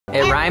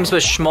It rhymes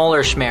with schmoll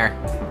or schmear.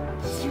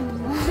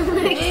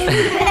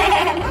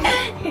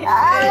 Oh,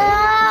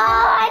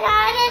 I know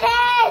what it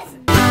is!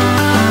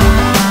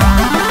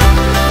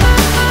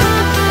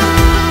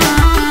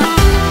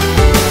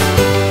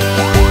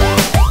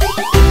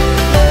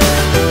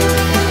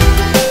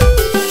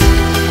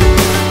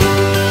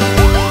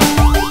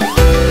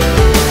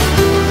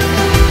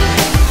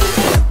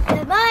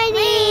 Good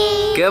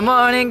morning! Good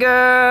morning,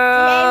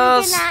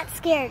 girls! Today we're not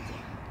scared.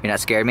 You're not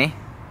scared of me?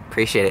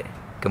 Appreciate it.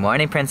 Good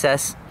morning,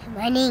 princess. Good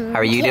morning. How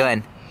are you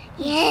doing?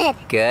 Good.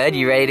 Good?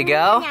 You ready to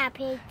go?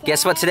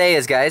 Guess what today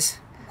is, guys?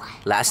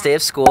 Last day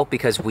of school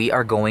because we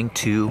are going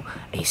to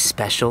a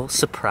special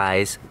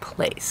surprise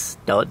place.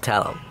 Don't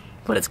tell them,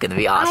 but it's gonna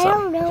be awesome. I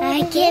don't know.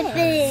 I get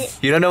it.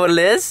 You don't know what it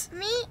is?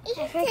 Me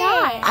either. I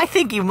forgot. I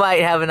think you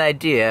might have an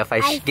idea if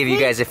I give you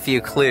guys a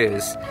few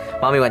clues.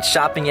 Mommy went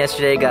shopping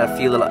yesterday, got a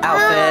few little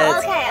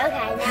outfits. Oh,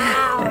 okay,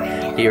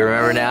 now. Do you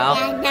remember now?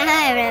 Yeah,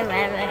 now I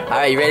remember. All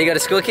right, you ready to go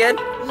to school, kid?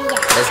 Yeah.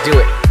 Let's do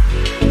it.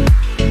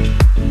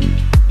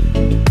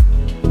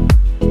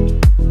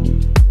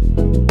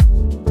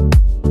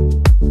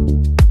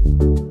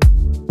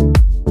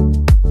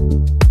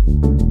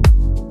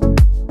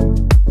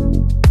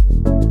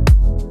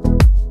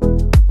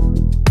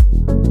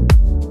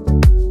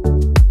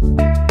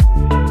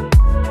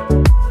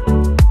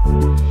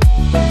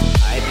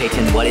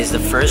 What is the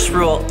first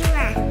rule?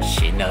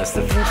 She knows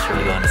the first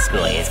rule going to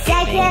school is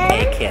giving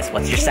a kiss.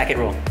 What's your second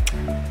rule?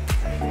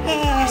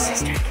 Your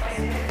sister.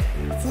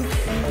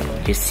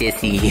 Your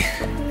sissy.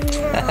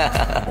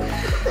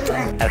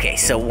 Okay,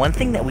 so one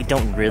thing that we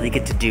don't really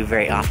get to do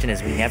very often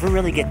is we never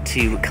really get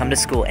to come to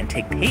school and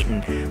take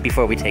Peyton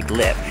before we take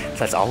Liv. So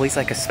that's always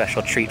like a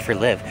special treat for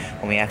Liv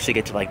when we actually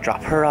get to like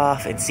drop her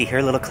off and see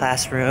her little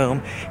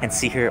classroom and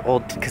see her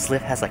old, because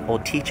Liv has like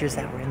old teachers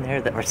that were in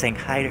there that were saying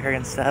hi to her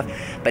and stuff.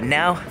 But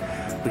now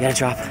we gotta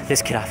drop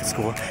this kid off at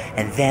school,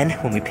 and then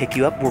when we pick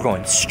you up, we're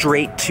going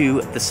straight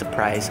to the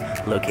surprise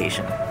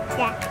location.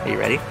 Yeah. Are you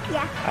ready?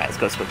 Yeah. All right, let's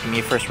go. So give me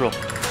your first rule.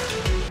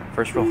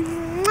 First rule.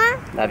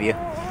 Mwah. Love you.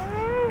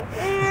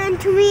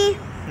 And to me.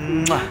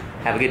 Mwah.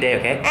 Have a good day,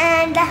 okay?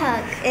 And the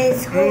hug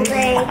is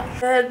holding.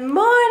 Good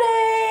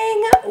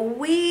morning.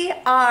 We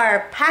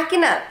are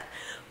packing up.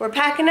 We're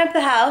packing up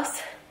the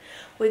house.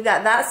 We've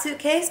got that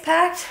suitcase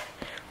packed.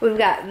 We've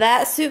got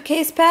that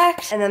suitcase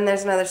packed. And then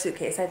there's another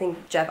suitcase. I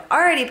think Jeff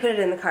already put it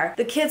in the car.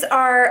 The kids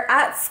are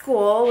at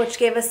school, which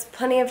gave us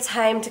plenty of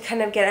time to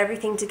kind of get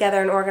everything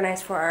together and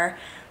organize for our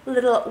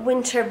little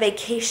winter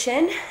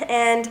vacation.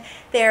 And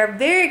they're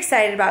very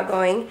excited about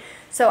going.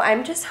 So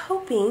I'm just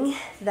hoping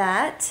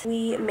that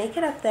we make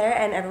it up there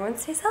and everyone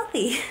stays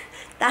healthy.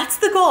 That's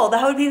the goal.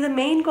 That would be the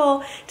main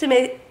goal to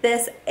make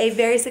this a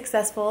very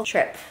successful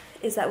trip,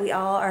 is that we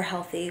all are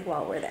healthy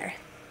while we're there.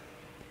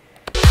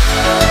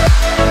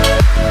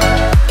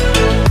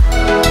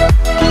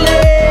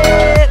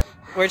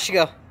 Where'd she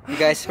go? You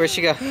guys, where'd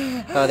she go?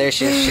 Oh, there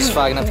she is. She's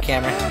fogging up the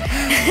camera.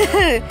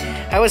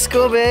 How was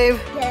school, babe?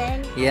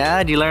 Good.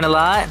 Yeah, did you learn a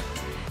lot?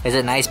 Is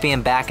it nice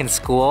being back in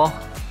school?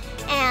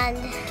 And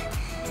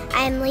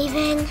I'm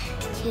leaving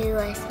to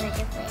a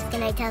special place.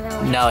 Can I tell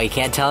them? No, you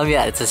can't tell them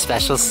yet. It's a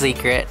special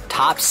secret,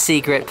 top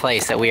secret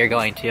place that we are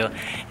going to,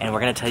 and we're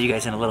gonna tell you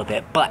guys in a little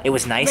bit. But it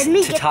was nice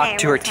to talk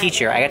to her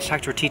teacher. I got to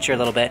talk to her teacher a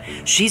little bit.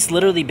 She's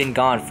literally been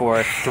gone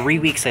for 3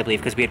 weeks, I believe,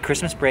 because we had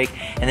Christmas break,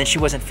 and then she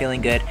wasn't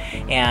feeling good,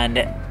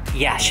 and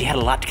yeah, she had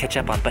a lot to catch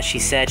up on. But she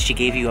said she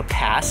gave you a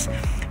pass.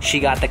 She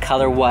got the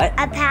color what?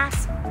 A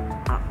pass.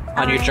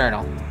 On your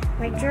journal.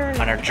 My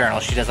journal. On her journal.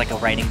 She does like a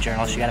writing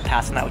journal. She got a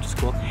pass on that, which is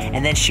cool.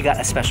 And then she got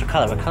a special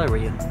color. What color were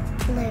you?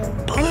 Blue.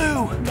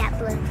 Blue! Yeah,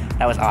 blue.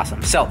 That was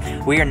awesome. So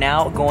we are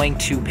now going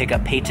to pick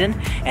up Peyton,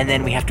 and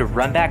then we have to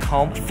run back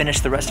home, finish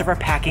the rest of our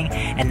packing,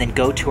 and then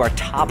go to our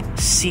top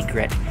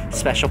secret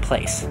special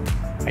place.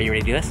 Are you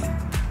ready to do this?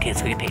 Okay,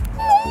 let's go get Peyton.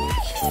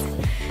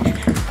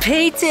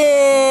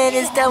 Peyton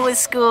is done with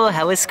school.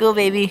 How was school,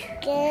 baby?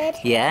 Good.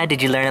 Yeah,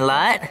 did you learn a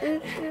lot?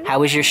 Mm-hmm. How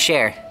was your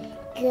share?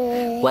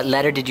 Good. What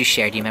letter did you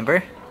share? Do you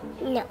remember?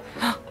 No.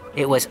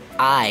 It was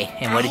I.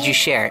 And what did you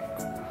share?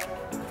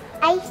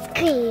 Ice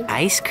cream.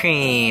 Ice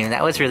cream.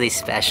 That was really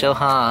special,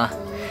 huh?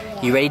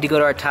 You ready to go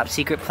to our top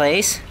secret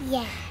place?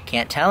 Yeah.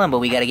 Can't tell them, but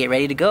we gotta get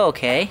ready to go,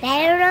 okay?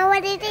 I don't know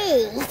what it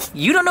is.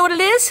 You don't know what it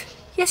is?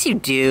 Yes, you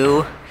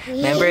do.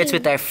 Remember, it's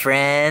with our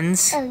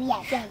friends. Oh,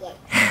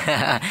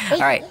 yeah. All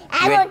right.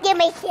 I won't get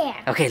my share.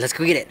 Okay, let's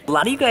go get it. A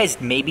lot of you guys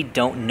maybe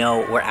don't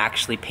know where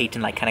actually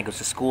Peyton like kind of goes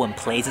to school and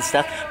plays and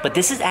stuff, but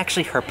this is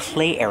actually her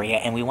play area,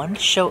 and we wanted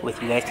to show it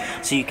with you guys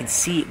so you can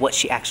see what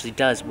she actually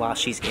does while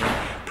she's in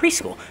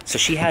preschool. So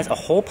she has a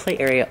whole play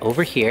area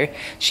over here.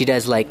 She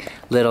does like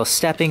little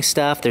stepping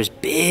stuff. There's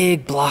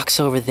big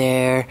blocks over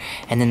there,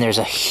 and then there's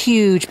a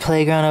huge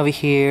playground over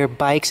here.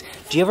 Bikes.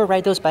 Do you ever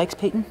ride those bikes,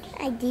 Peyton?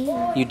 I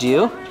do. You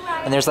do?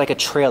 And there's like a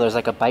trail, there's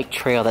like a bike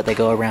trail that they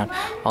go around,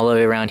 all the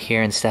way around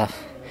here and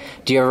stuff.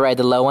 Do you ever ride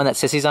the low one that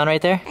Sissy's on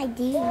right there? I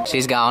do.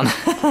 She's gone.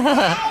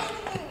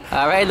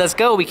 All right, let's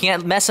go. We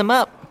can't mess them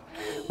up.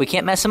 We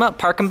can't mess them up.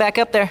 Park them back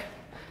up there.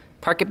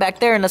 park it back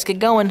there and let's get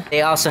going.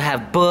 They also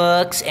have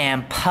books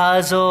and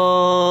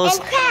puzzles.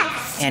 And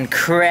crafts. And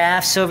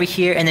crafts over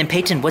here. And then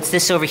Peyton, what's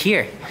this over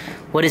here?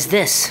 What is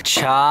this?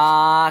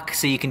 Chalk,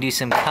 so you can do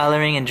some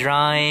coloring and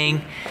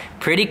drawing.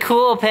 Pretty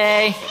cool,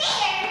 Pay.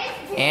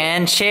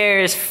 And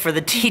chairs for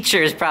the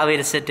teachers probably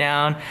to sit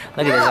down.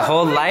 Look at, there's a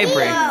whole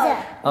library.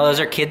 Oh, those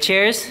are kid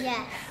chairs?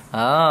 Yes.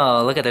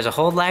 Oh, look at, there's a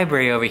whole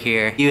library over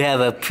here. You have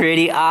a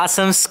pretty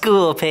awesome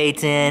school,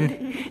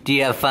 Peyton. Do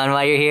you have fun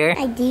while you're here?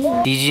 I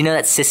do. Did you know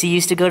that Sissy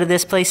used to go to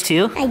this place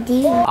too? I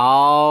do.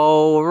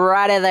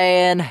 Alrighty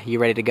then. You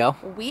ready to go?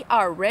 We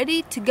are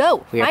ready to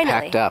go. We are Finally.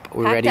 packed up.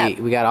 We're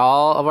ready. We got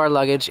all of our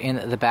luggage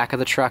in the back of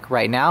the truck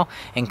right now,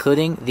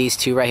 including these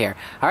two right here.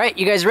 All right,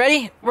 you guys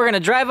ready? We're gonna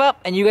drive up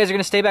and you guys are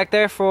gonna stay back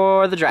there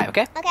for the drive,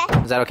 okay?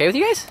 Okay. Is that okay with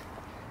you guys?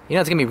 You know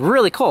it's gonna be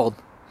really cold.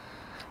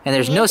 And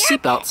there's no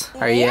seatbelts.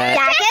 Are you?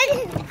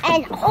 Jacket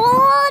and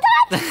hold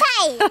on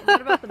tight.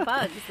 What about the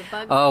bugs? The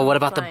bugs. Oh, what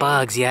about the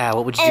bugs? Yeah,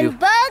 what would you do? And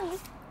bugs,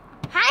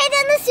 hide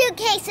in the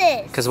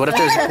suitcases. Because what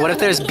if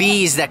there's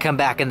bees that come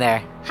back in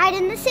there? Hide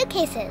in the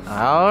suitcases.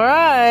 All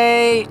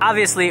right.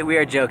 Obviously, we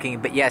are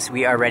joking, but yes,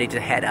 we are ready to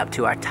head up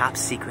to our top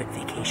secret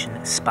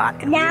vacation spot.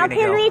 And Now we're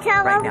gonna can go we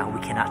tell right them? now. We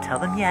cannot tell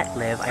them yet,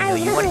 Liv. I know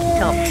you want to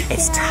tell them.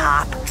 It's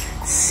top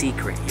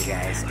secret, you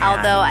guys.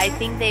 Although I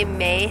think they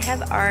may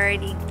have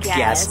already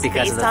guessed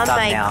because based of the on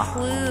thumbnail. my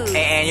clues.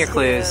 And your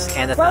clues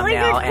and the What was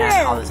your thumbnail and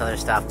clue? all this other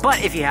stuff. But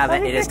if you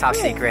haven't, What was it is your top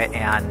clue? secret.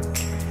 And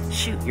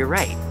shoot, you're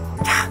right.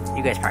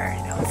 You guys probably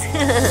already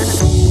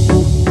know.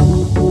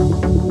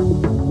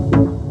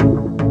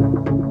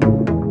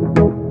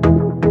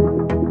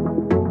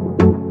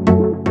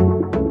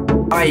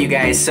 Alright you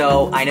guys,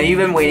 so I know you've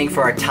been waiting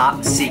for our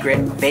top secret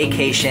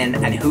vacation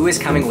and who is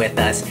coming with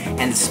us,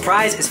 and the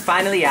surprise is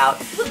finally out.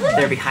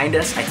 They're behind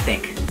us, I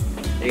think.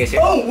 Are you guys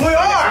here? Oh, we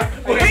are!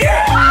 We're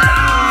here!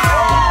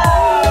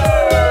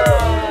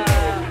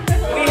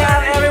 We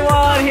have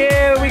everyone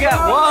here. We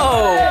got,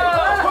 whoa!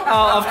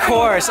 Oh, of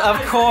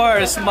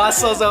course,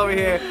 Muscles over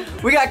here.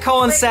 We got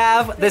Colin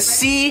Sav, the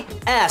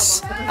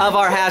CS of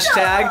our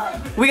hashtag.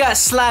 We got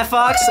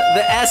Slyfox,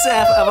 the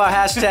SF of our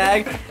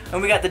hashtag.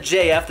 And we got the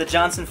JF, the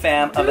Johnson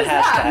fam of the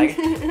hashtag.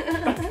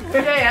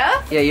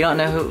 JF? Yeah, you don't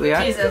know who we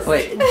are? Jesus.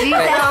 Wait. Forever.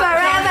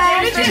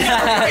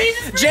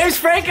 James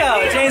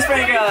Franco! James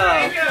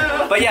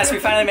Franco! But yes, we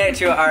finally made it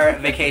to our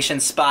vacation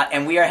spot,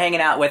 and we are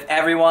hanging out with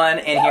everyone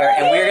in here,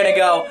 and we're gonna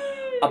go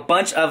a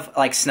bunch of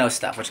like snow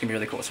stuff, which is gonna be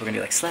really cool. So we're gonna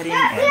do like sledding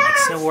and like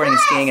snowboarding and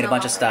skiing and a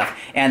bunch of stuff.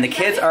 And the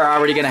kids are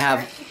already gonna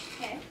have,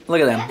 look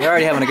at them, they're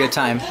already having a good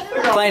time.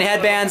 Playing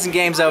headbands and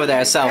games over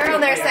there, so. They're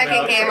on their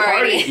second game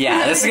already.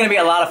 Yeah, this is gonna be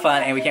a lot of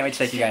fun, and we can't wait to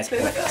take you guys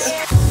with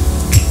us.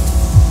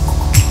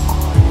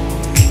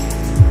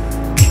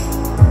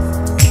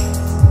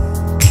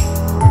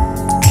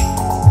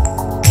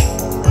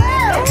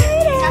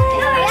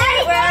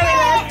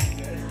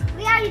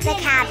 The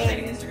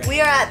cabin.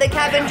 We are at the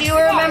cabin. Do you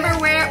remember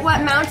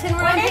what mountain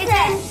we're on? What is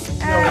it?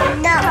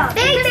 No.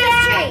 Big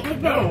Bear.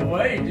 No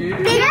way, dude.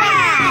 Big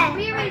Bear.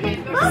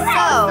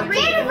 So, we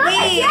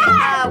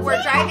were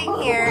driving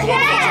here, and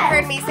Peyton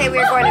heard me say we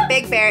were going to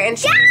Big Bear, and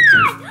she...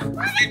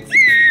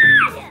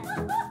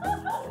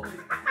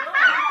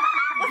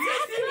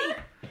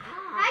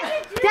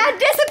 Dad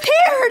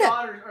disappeared!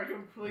 Daughters are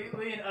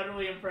completely and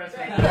utterly impressive.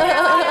 So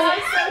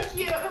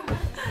cute.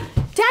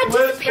 Dad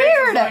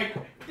disappeared! That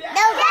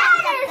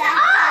is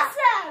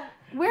awesome.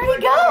 Where'd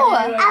he go?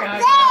 Up there.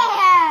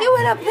 He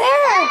went up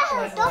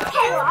there. Don't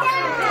kill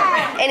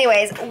that.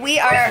 Anyways, we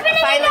are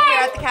finally here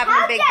at the cabin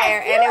of Big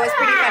Bear, and it was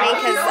pretty funny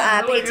because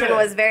Peyton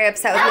was very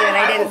upset with me that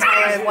I didn't tell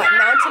her what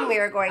mountain we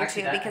were going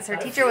to because her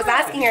teacher was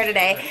asking her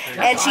today,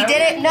 and she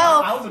didn't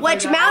know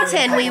which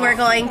mountain we were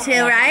going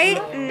to, right?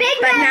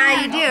 But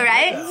now you do,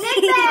 right?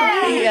 Big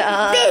Bear.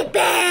 Yeah. Big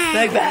Bear.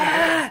 Big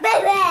Bear.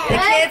 Big Bear. The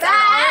kids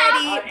are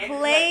already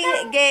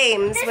playing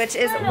games, which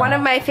is one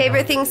of my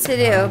favorite things to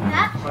do,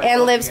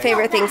 and Liv's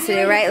favorite things to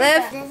do, right,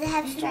 Liv? Does it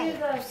have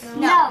stripes?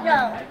 No.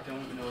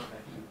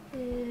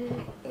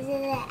 Is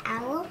it an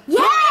owl? Yeah!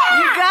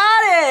 You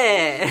got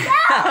it!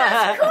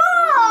 That was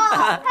cool!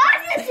 How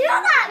did you do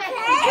that?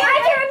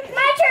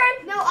 My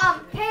turn. No,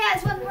 Kay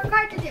has one more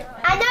card to do.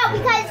 I know,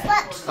 because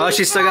look. Oh,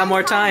 she's still got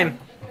more time.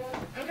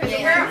 Oh! Is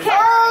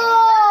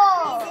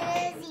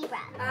it a zebra?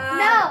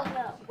 No.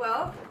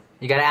 Well,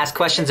 You gotta ask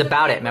questions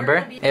about it,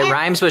 remember? It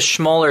rhymes with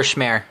schmoll or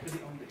schmear.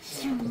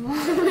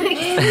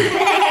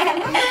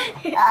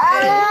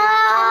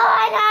 Oh,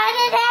 I know what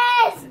it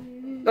is.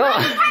 Oh.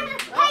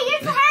 Hey,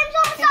 use the hands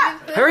on the top.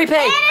 Hurry,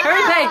 Pay!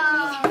 Hurry, Pay!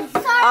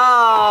 Sorry.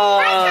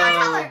 Oh!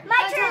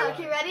 My turn.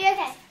 Okay, ready?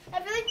 Okay.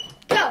 Everybody,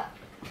 go.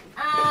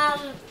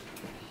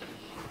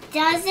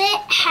 Does it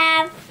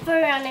have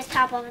fur on the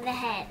top of the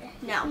head?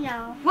 No.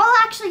 No. Well,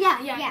 actually, yeah.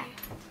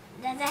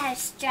 Does it have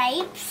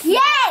stripes?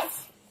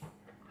 Yes!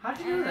 How'd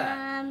you know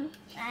that?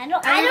 I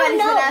don't Everybody's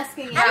know. been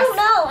asking you. I don't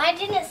know. I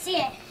didn't see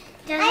it.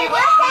 Does it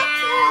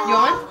have? you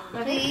want?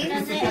 Please.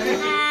 Does it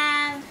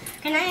have?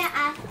 Can I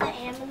ask the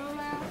animal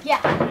now?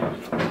 Yeah.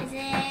 Is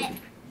it?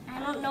 I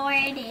don't know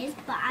where it is,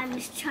 but I'm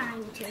just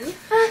trying to.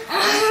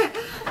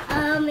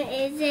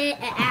 Is it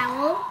an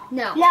owl?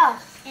 No. No.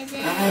 Is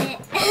it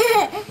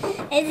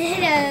is it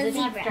a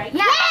zebra?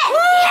 Yes!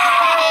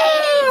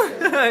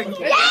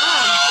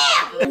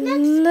 Yes!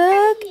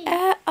 Look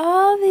at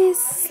all these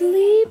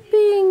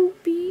sleeping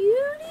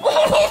beauties.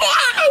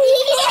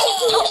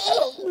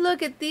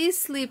 Look at these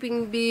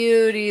sleeping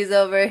beauties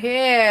over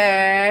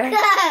here.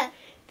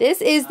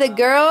 This is the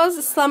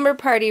girls' slumber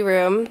party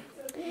room.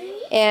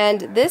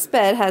 And this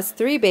bed has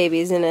 3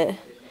 babies in it.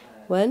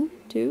 1,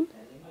 2,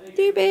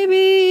 3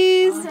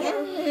 babies.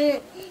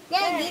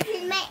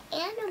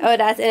 Oh,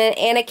 that's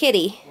and a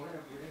kitty.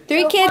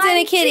 3 kids and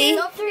a kitty.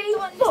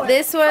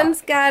 This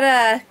one's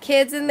got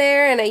kids in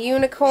there and a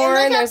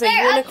unicorn. There's a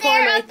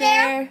unicorn right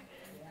there.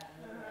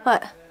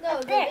 What? No,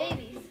 the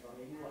babies.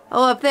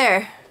 Oh, up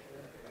there.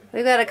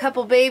 We've got a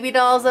couple baby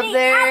dolls up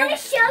there. I want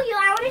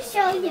to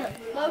show you.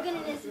 Logan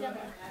and Isabella.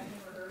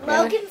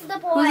 Logan's the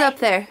boy. Who's up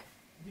there?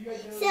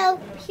 So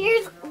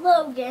here's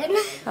Logan.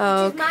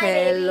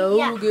 Okay,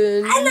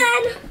 Logan. And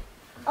then,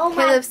 oh my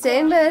Caleb, stay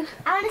in bed.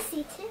 I want to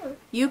see too.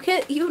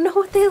 You know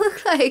what they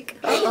look like.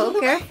 Oh,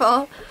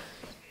 careful.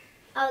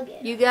 Okay.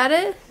 You got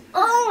it?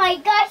 Oh my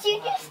gosh,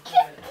 you just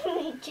kissed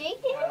me,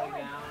 Jacob.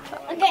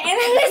 Okay, and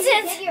then this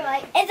is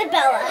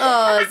Isabella.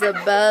 Oh,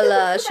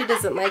 Isabella. She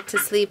doesn't like to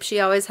sleep. She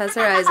always has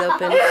her eyes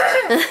open.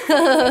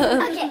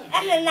 Okay,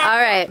 and then that. All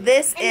right,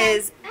 this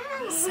is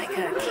it's like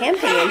a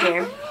camping in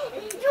here.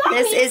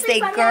 This is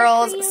the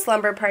girls'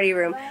 slumber party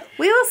room.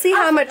 We will see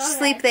how much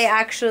sleep they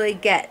actually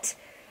get.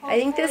 I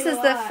think this is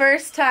the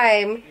first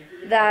time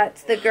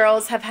that the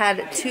girls have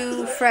had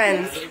 2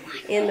 friends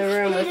in the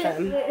room with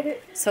them.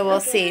 So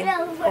we'll see.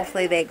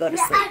 Hopefully they go to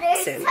sleep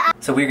soon.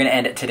 So we're going to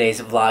end today's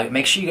vlog.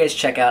 Make sure you guys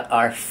check out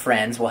our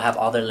friends. We'll have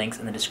all their links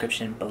in the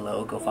description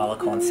below. Go follow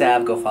Cole and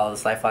Sab. Go follow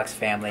the Slyfox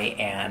family.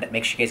 And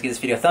make sure you guys give this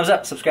video a thumbs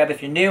up. Subscribe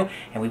if you're new.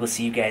 And we will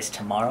see you guys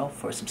tomorrow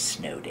for some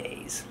snow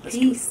days. Let's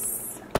do it. Peace.